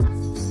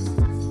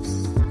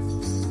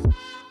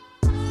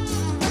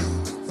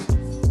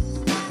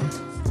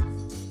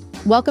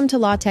Welcome to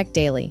Law Tech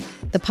Daily,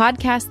 the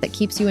podcast that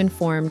keeps you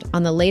informed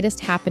on the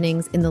latest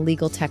happenings in the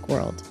legal tech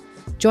world.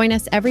 Join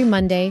us every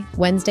Monday,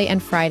 Wednesday,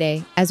 and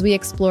Friday as we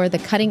explore the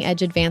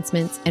cutting-edge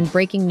advancements and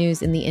breaking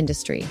news in the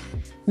industry.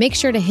 Make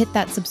sure to hit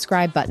that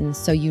subscribe button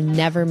so you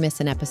never miss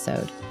an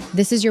episode.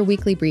 This is your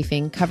weekly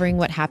briefing covering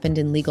what happened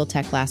in legal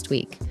tech last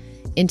week.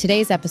 In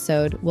today's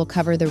episode, we'll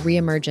cover the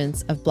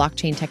reemergence of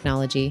blockchain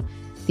technology,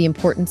 the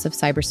importance of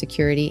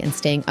cybersecurity, and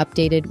staying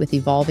updated with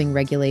evolving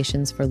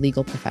regulations for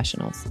legal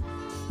professionals.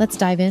 Let's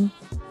dive in.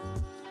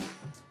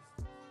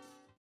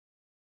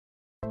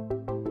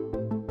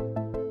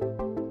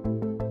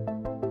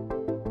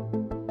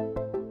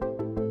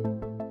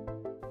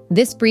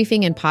 This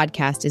briefing and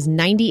podcast is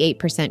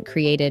 98%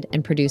 created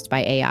and produced by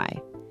AI.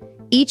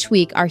 Each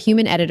week, our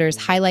human editors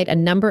highlight a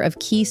number of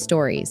key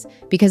stories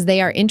because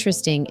they are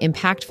interesting,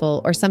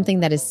 impactful, or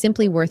something that is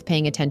simply worth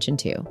paying attention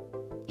to.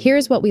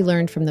 Here's what we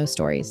learned from those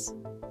stories.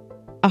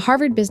 A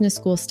Harvard Business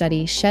School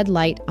study shed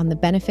light on the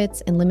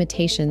benefits and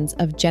limitations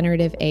of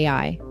generative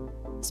AI,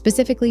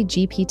 specifically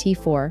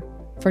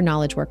GPT-4, for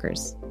knowledge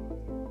workers.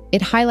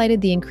 It highlighted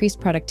the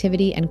increased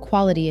productivity and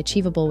quality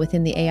achievable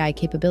within the AI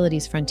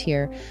capabilities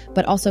frontier,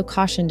 but also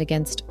cautioned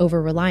against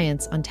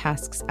over-reliance on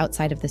tasks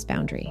outside of this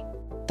boundary.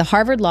 The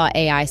Harvard Law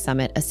AI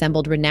Summit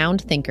assembled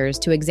renowned thinkers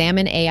to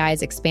examine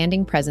AI's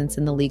expanding presence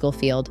in the legal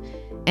field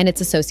and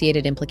its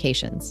associated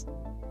implications.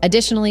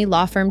 Additionally,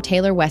 law firm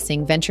Taylor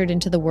Wessing ventured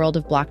into the world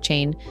of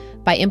blockchain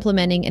by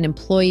implementing an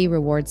employee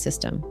reward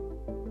system.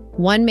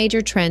 One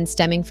major trend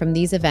stemming from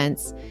these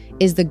events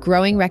is the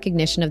growing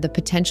recognition of the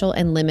potential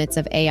and limits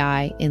of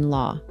AI in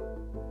law.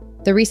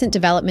 The recent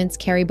developments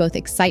carry both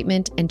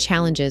excitement and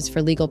challenges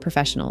for legal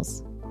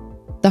professionals.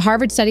 The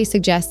Harvard study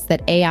suggests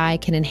that AI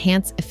can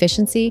enhance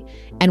efficiency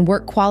and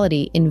work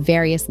quality in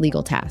various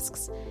legal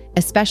tasks,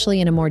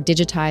 especially in a more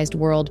digitized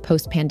world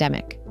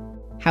post-pandemic.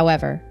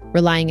 However,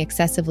 relying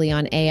excessively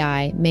on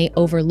AI may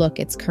overlook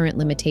its current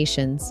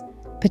limitations,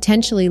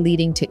 potentially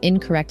leading to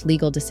incorrect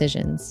legal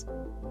decisions.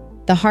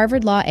 The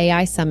Harvard Law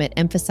AI Summit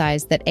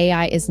emphasized that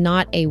AI is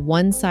not a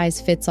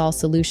one-size-fits-all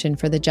solution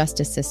for the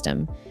justice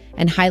system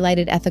and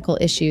highlighted ethical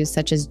issues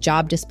such as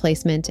job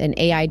displacement and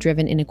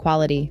AI-driven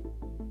inequality.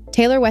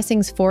 Taylor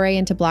Wessing's foray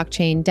into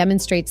blockchain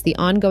demonstrates the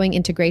ongoing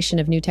integration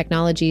of new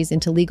technologies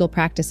into legal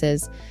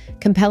practices,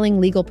 compelling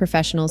legal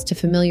professionals to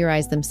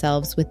familiarize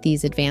themselves with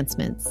these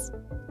advancements.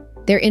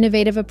 Their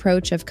innovative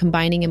approach of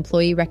combining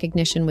employee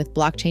recognition with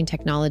blockchain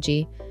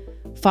technology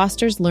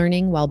fosters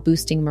learning while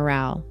boosting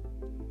morale.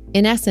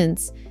 In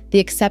essence, the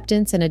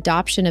acceptance and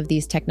adoption of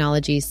these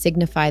technologies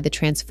signify the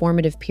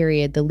transformative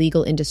period the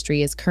legal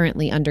industry is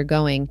currently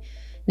undergoing,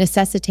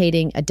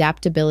 necessitating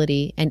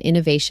adaptability and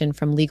innovation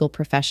from legal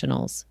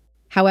professionals.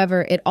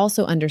 However, it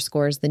also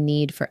underscores the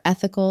need for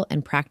ethical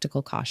and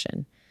practical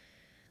caution.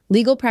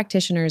 Legal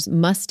practitioners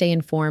must stay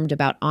informed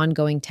about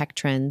ongoing tech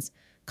trends,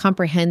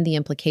 comprehend the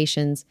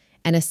implications,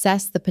 and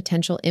assess the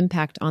potential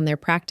impact on their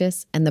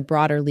practice and the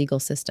broader legal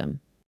system.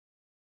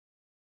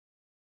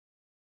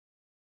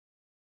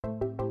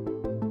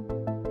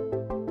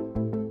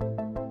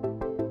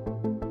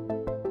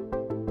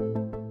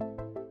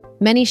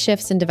 Many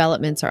shifts and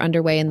developments are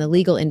underway in the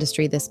legal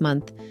industry this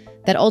month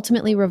that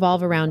ultimately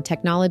revolve around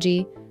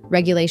technology,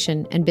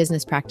 regulation, and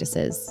business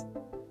practices.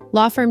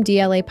 Law firm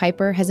DLA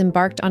Piper has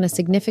embarked on a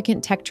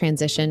significant tech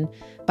transition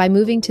by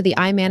moving to the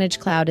iManage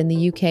cloud in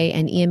the UK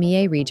and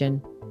EMEA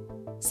region.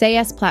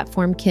 SaaS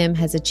platform Kim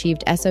has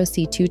achieved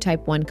SOC 2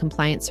 Type 1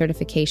 compliance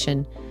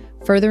certification,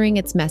 furthering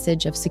its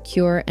message of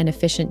secure and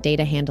efficient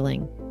data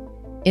handling.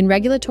 In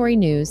regulatory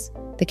news,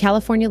 the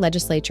California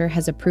legislature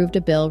has approved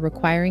a bill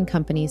requiring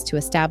companies to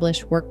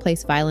establish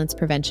workplace violence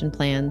prevention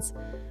plans,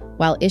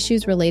 while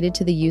issues related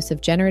to the use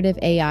of generative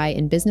AI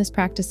in business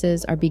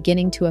practices are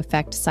beginning to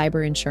affect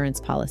cyber insurance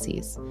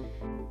policies.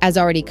 As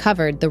already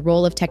covered, the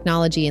role of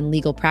technology in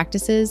legal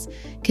practices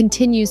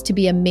continues to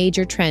be a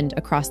major trend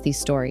across these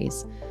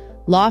stories.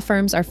 Law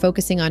firms are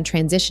focusing on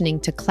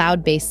transitioning to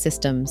cloud-based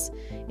systems,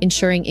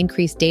 ensuring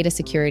increased data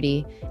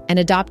security, and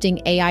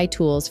adopting AI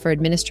tools for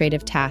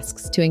administrative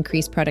tasks to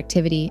increase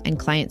productivity and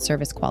client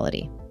service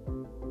quality.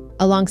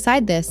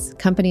 Alongside this,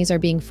 companies are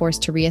being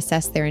forced to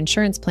reassess their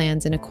insurance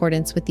plans in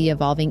accordance with the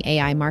evolving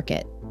AI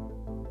market.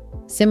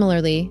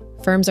 Similarly,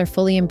 firms are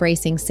fully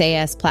embracing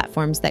SaaS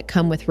platforms that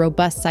come with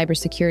robust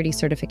cybersecurity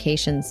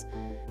certifications.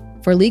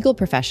 For legal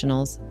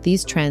professionals,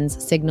 these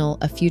trends signal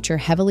a future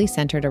heavily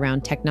centered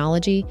around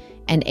technology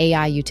and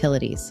AI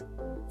utilities.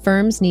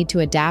 Firms need to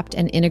adapt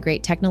and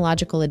integrate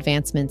technological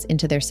advancements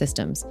into their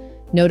systems,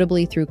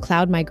 notably through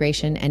cloud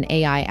migration and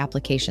AI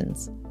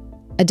applications.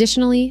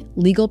 Additionally,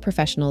 legal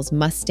professionals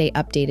must stay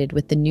updated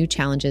with the new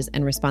challenges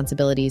and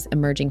responsibilities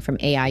emerging from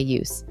AI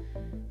use,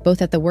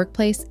 both at the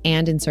workplace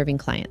and in serving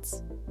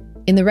clients.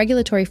 In the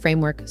regulatory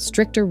framework,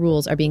 stricter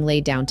rules are being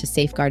laid down to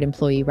safeguard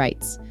employee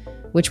rights,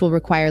 which will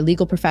require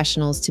legal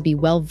professionals to be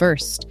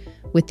well-versed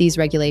with these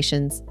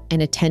regulations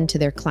and attend to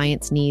their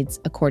clients' needs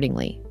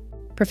accordingly.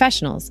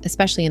 Professionals,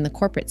 especially in the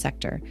corporate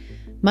sector,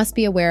 must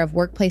be aware of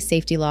workplace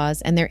safety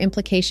laws and their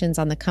implications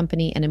on the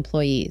company and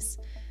employees.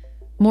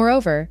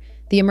 Moreover,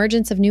 The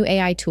emergence of new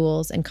AI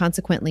tools and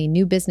consequently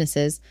new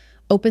businesses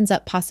opens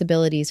up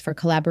possibilities for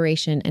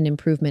collaboration and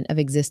improvement of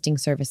existing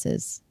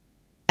services.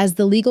 As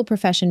the legal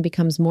profession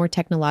becomes more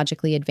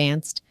technologically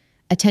advanced,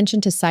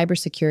 attention to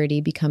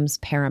cybersecurity becomes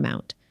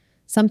paramount,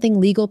 something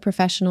legal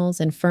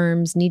professionals and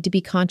firms need to be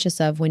conscious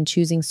of when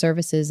choosing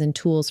services and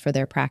tools for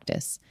their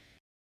practice.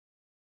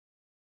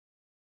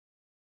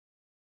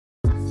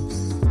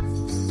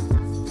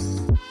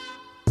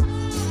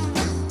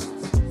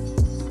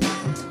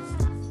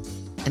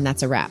 And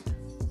that's a wrap.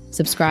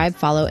 Subscribe,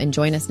 follow, and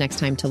join us next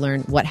time to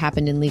learn what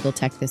happened in legal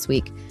tech this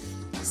week.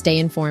 Stay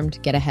informed,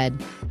 get ahead.